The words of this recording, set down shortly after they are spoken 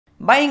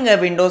Buying a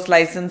Windows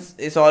license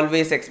is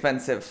always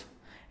expensive.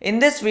 In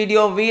this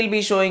video, we'll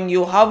be showing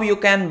you how you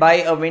can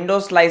buy a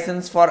Windows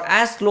license for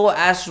as low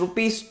as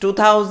Rs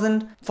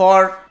 2000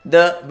 for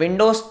the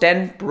Windows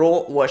 10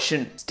 Pro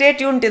version. Stay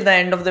tuned till the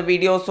end of the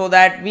video so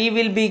that we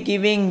will be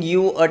giving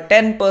you a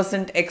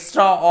 10%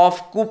 extra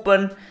off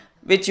coupon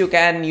which you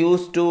can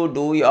use to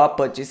do your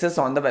purchases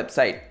on the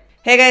website.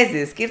 Hey guys,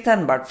 this is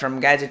Keerthan Bhat from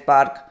Gadget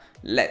Park.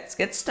 Let's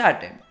get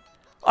started.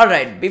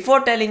 Alright, before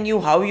telling you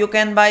how you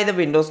can buy the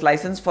Windows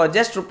license for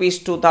just Rs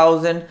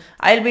 2000,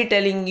 I'll be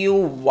telling you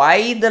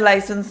why the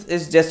license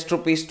is just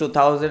Rs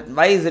 2000,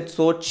 why is it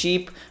so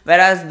cheap,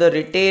 whereas the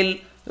retail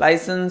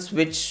license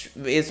which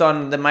is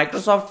on the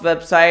Microsoft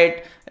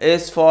website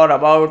is for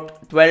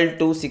about 12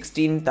 to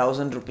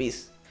 16,000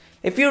 rupees.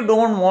 If you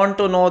don't want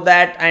to know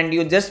that and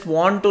you just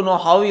want to know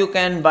how you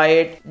can buy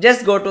it,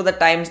 just go to the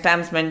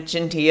timestamps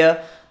mentioned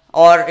here,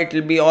 or it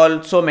will be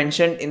also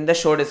mentioned in the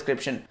show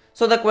description.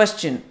 So the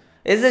question,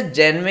 is it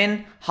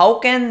genuine? How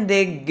can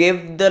they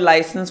give the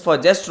license for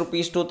just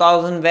Rs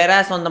 2000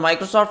 whereas on the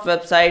Microsoft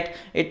website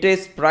it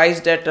is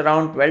priced at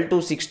around 12 to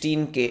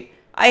 16k?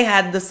 I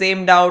had the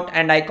same doubt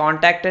and I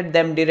contacted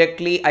them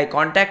directly. I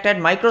contacted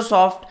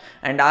Microsoft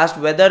and asked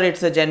whether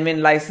it's a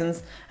genuine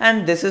license,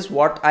 and this is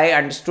what I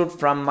understood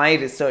from my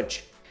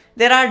research.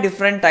 There are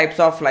different types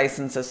of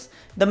licenses.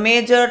 The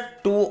major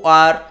two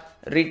are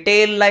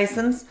retail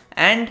license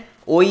and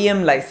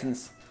OEM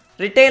license.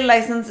 Retail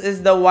license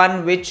is the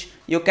one which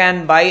you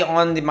can buy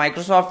on the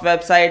Microsoft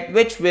website,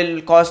 which will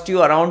cost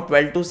you around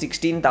 12 to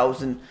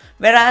 16,000.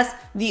 Whereas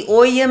the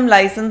OEM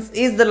license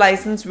is the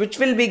license which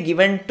will be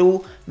given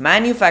to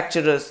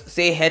manufacturers,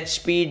 say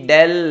HP,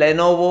 Dell,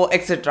 Lenovo,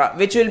 etc.,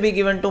 which will be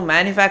given to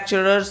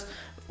manufacturers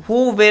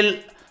who will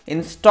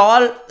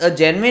install a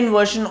genuine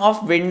version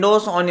of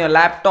Windows on your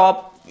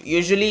laptop.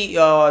 Usually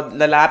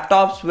the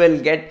laptops will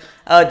get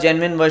a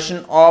genuine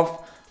version of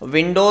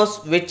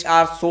Windows which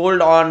are sold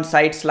on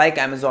sites like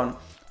Amazon.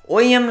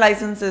 OEM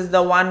license is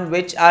the one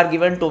which are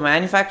given to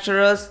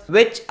manufacturers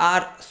which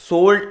are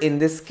sold in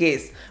this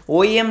case.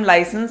 OEM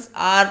license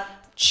are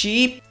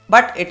cheap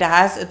but it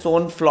has its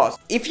own flaws.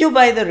 If you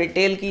buy the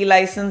retail key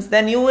license,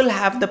 then you will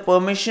have the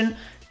permission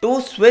to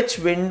switch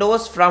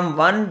Windows from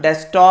one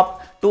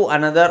desktop to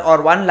another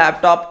or one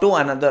laptop to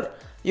another.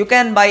 You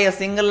can buy a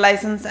single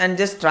license and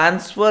just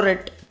transfer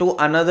it to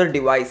another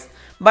device.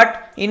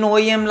 But in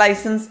OEM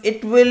license,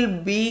 it will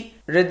be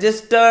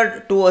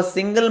registered to a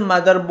single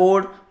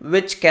motherboard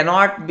which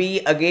cannot be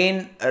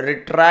again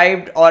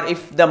retrieved, or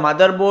if the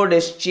motherboard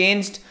is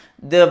changed,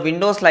 the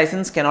Windows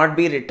license cannot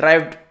be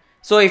retrieved.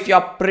 So if you're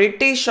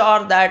pretty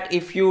sure that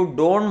if you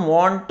don't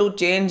want to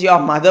change your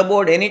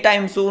motherboard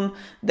anytime soon,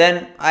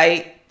 then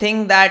I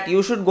think that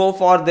you should go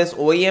for this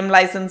OEM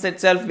license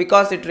itself,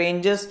 because it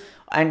ranges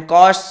and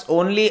costs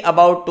only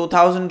about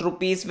 2000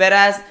 rupees,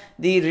 whereas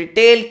the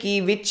retail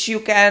key which you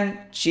can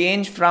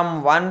change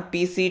from one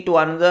PC to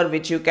another,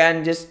 which you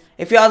can just,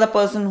 if you are the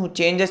person who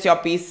changes your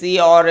PC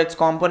or its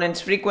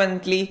components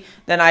frequently,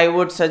 then I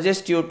would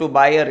suggest you to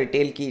buy a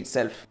retail key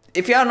itself.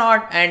 If you are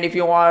not, and if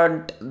you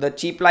want the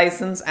cheap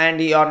license and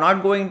you are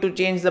not going to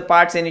change the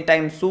parts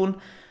anytime soon,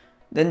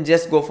 then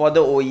just go for the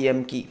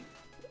OEM key.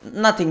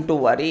 Nothing to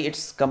worry,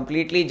 it's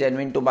completely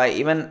genuine to buy.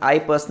 Even I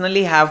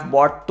personally have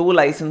bought two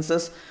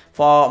licenses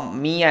for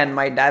me and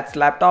my dad's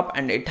laptop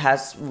and it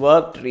has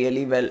worked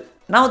really well.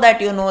 Now that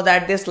you know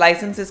that this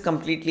license is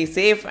completely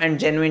safe and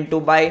genuine to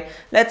buy,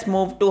 let's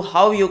move to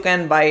how you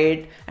can buy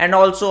it, and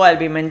also I'll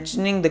be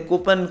mentioning the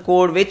coupon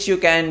code which you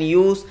can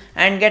use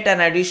and get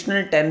an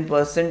additional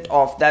 10%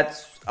 off.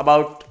 That's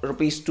about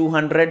Rs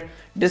 200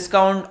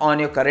 discount on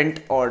your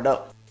current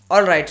order.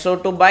 Alright, so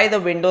to buy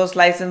the Windows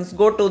license,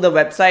 go to the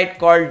website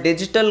called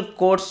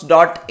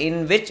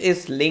digitalcodes.in, which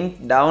is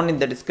linked down in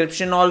the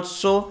description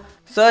also.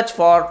 Search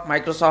for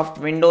Microsoft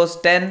Windows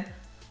 10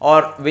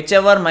 or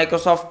whichever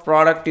Microsoft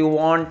product you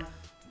want.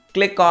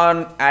 Click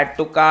on add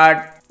to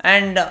cart,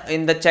 and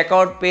in the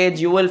checkout page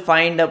you will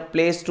find a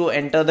place to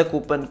enter the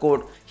coupon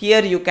code.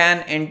 Here you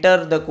can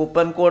enter the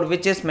coupon code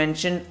which is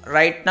mentioned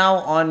right now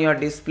on your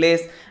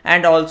displays,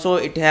 and also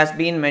it has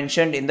been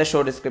mentioned in the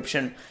show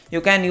description.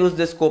 You can use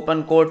this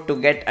coupon code to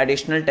get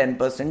additional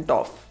 10%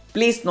 off.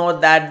 Please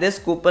note that this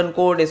coupon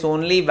code is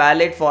only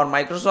valid for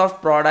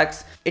Microsoft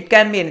products. It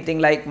can be anything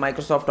like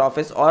Microsoft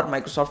Office or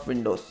Microsoft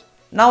Windows.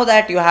 Now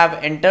that you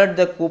have entered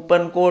the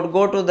coupon code,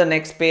 go to the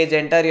next page,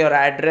 enter your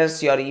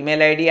address, your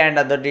email ID and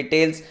other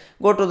details.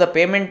 Go to the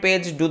payment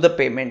page, do the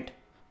payment.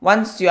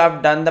 Once you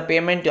have done the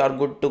payment, you are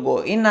good to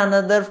go. In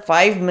another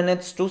 5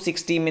 minutes to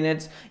 60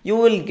 minutes, you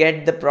will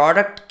get the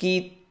product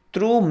key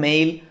through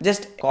mail.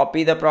 Just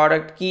copy the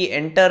product key,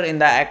 enter in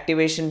the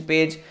activation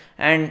page,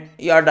 and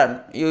you are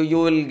done. You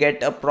will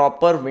get a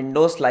proper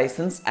Windows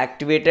license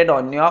activated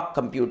on your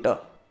computer.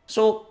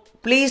 So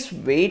please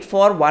wait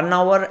for 1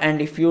 hour,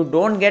 and if you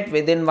don't get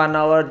within 1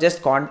 hour,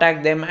 just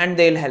contact them and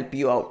they'll help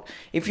you out.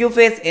 If you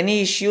face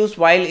any issues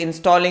while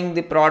installing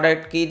the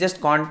product key,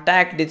 just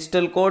contact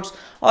Digital Codes,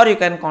 or you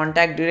can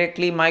contact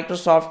directly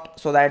Microsoft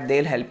so that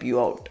they'll help you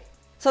out.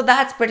 So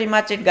that's pretty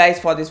much it guys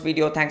for this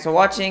video. Thanks for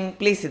watching.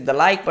 Please hit the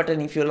like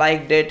button if you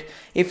liked it.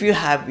 If you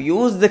have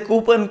used the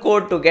coupon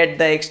code to get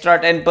the extra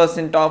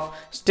 10% off,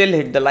 still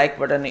hit the like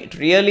button. It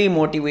really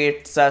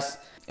motivates us.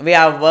 We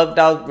have worked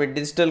out with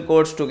digital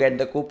codes to get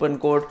the coupon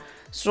code.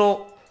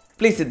 So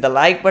please hit the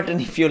like button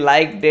if you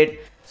liked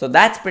it. So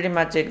that's pretty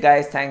much it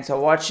guys. Thanks for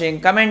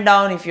watching. Comment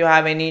down if you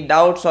have any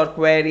doubts or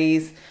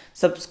queries.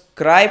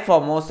 Subscribe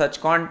for more such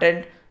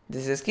content.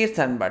 This is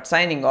Keerthan Bhat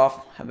signing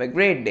off. Have a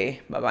great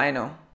day. Bye bye now.